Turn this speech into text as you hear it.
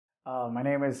My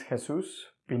name is Jesus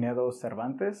Pinedo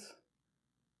Cervantes.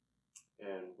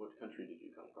 And what country did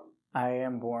you come from? I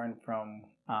am born from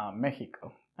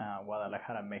Mexico,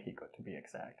 Guadalajara, Mexico to be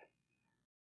exact.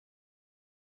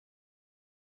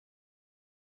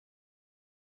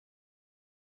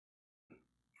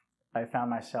 I found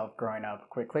myself growing up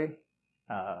quickly.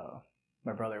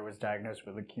 My brother was diagnosed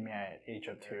with leukemia at age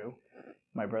of 2.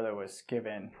 My brother was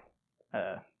given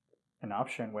an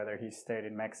option whether he stayed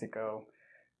in Mexico.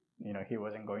 He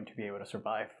wasn't going to be able to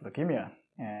survive leukemia.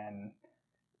 And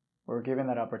we were given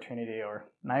that opportunity, or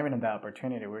not even that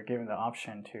opportunity, we were given the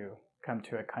option to come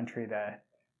to a country that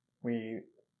we,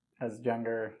 as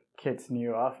younger kids,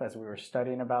 knew of as we were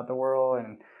studying about the world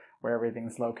and where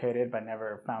everything's located, but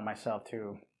never found myself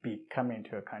to be coming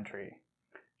to a country.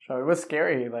 So it was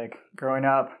scary, like growing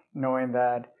up, knowing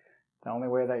that the only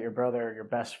way that your brother, your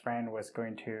best friend, was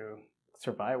going to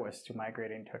survive was to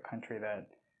migrate into a country that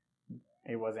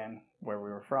it wasn't where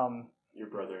we were from. Your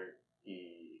brother,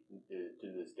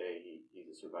 to this day, he's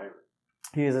a survivor.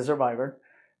 He is a survivor.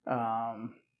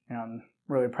 I'm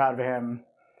really proud of him.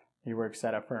 He works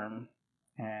at a firm,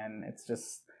 and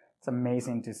it's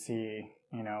amazing to see,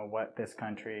 what this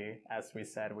country, as we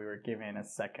said, we were given a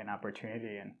second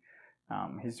opportunity, and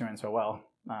he's doing so well.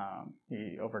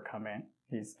 He overcome it.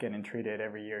 He's getting treated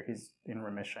every year. He's in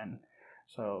remission.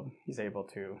 So he's able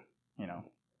to,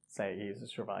 say he's a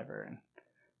survivor, and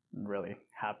I'm really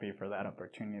happy for that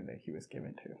opportunity that he was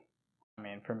given to. I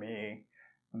mean, for me,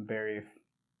 I'm very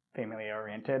family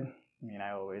oriented.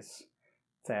 I always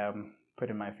say I'm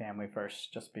putting my family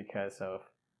first just because of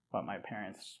what my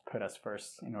parents put us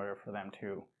first in order for them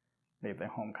to leave their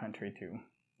home country to,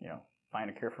 find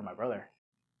a cure for my brother.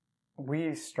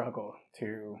 We struggle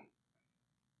to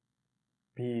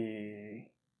be,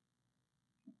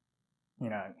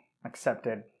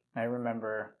 accepted. I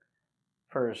remember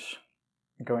first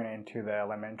going into the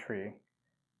elementary,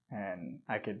 and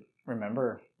I could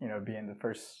remember, being the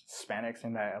first Hispanics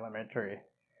in that elementary.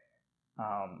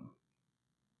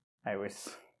 I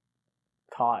was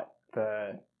taught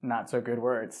the not so good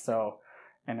words.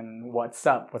 And then what's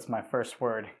up was my first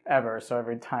word ever. So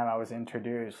every time I was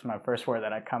introduced, my first word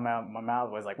that I come out of my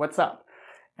mouth was like, what's up?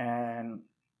 And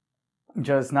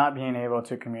just not being able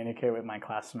to communicate with my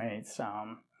classmates.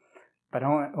 But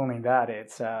only that,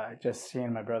 it's just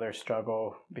seeing my brother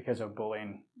struggle because of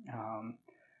bullying,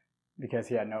 because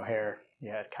he had no hair, he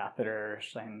had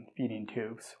catheters and feeding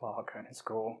tubes while going to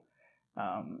school.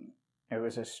 It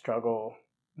was a struggle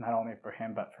not only for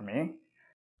him but for me.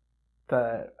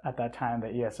 At that time, the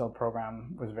ESL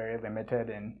program was very limited,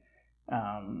 and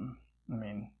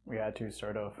we had to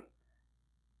sort of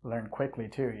learn quickly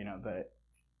too. That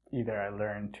either I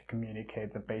learned to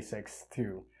communicate the basics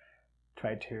to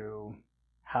try to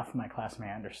have my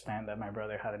classmate understand that my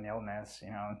brother had an illness,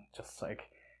 just like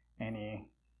any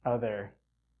other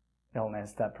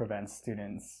illness that prevents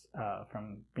students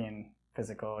from being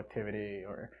physical activity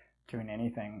or doing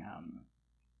anything.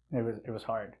 It was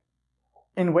hard.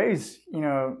 In ways,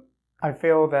 I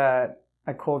feel that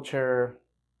a culture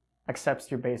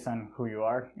accepts you based on who you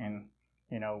are and,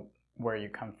 where you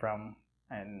come from.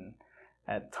 And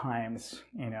at times,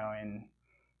 in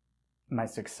my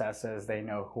successes, they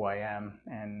know who I am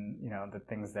and, the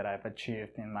things that I've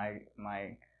achieved in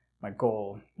my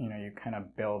goal, you kind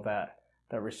of build that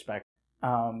respect.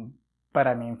 But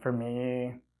for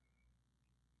me,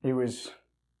 it was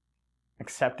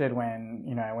accepted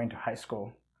when, I went to high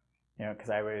school, because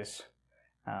I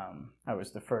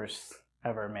was the first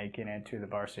ever making it to the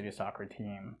varsity soccer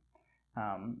team.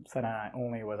 So not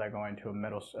only was I going to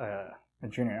a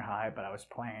junior high, but I was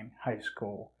playing high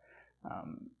school.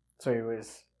 So it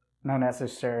was not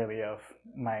necessarily of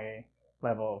my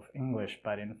level of English,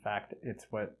 but in fact, it's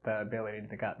what the ability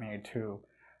that got me to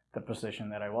the position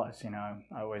that I was.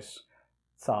 I always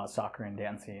saw soccer and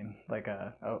dancing like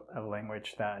a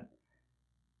language that,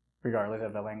 regardless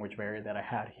of the language barrier that I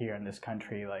had here in this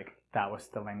country, like that was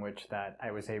the language that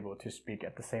I was able to speak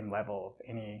at the same level of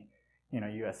any,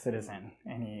 U.S. citizen.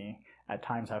 At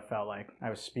times I felt like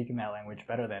I was speaking that language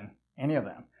better than any of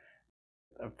them.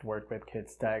 I've worked with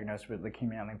kids diagnosed with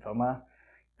leukemia and lymphoma.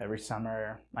 Every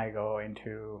summer I go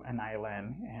into an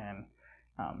island, and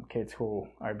kids who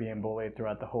are being bullied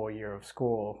throughout the whole year of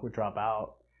school, who drop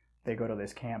out, they go to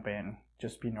this camp and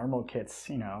just be normal kids,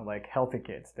 like healthy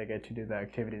kids. They get to do the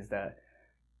activities that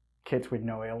kids with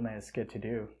no illness get to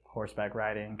do: horseback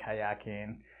riding,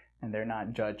 kayaking, and they're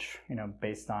not judged,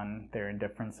 based on their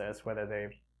indifferences, whether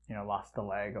they've, lost a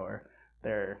leg or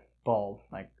they're bald.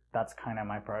 Like, that's kind of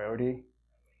my priority.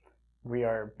 We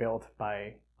are built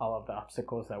by all of the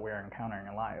obstacles that we're encountering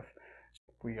in life.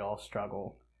 We all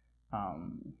struggle.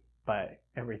 but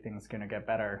everything's gonna get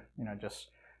better. Just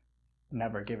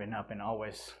never giving up and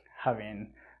always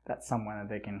having that someone that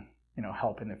they can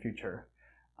help in the future.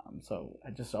 So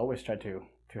I just always try to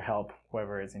help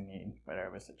whoever is in need, whether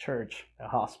it was a church, a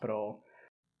hospital,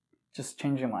 just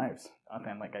changing lives.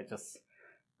 And like I just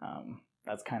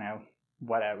that's kind of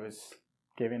what I was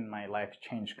given. My life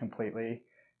changed completely,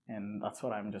 and that's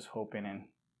what I'm just hoping. And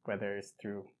whether it's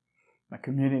through my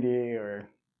community or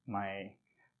my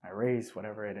race,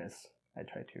 whatever it is, I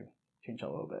try to change a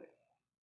little bit.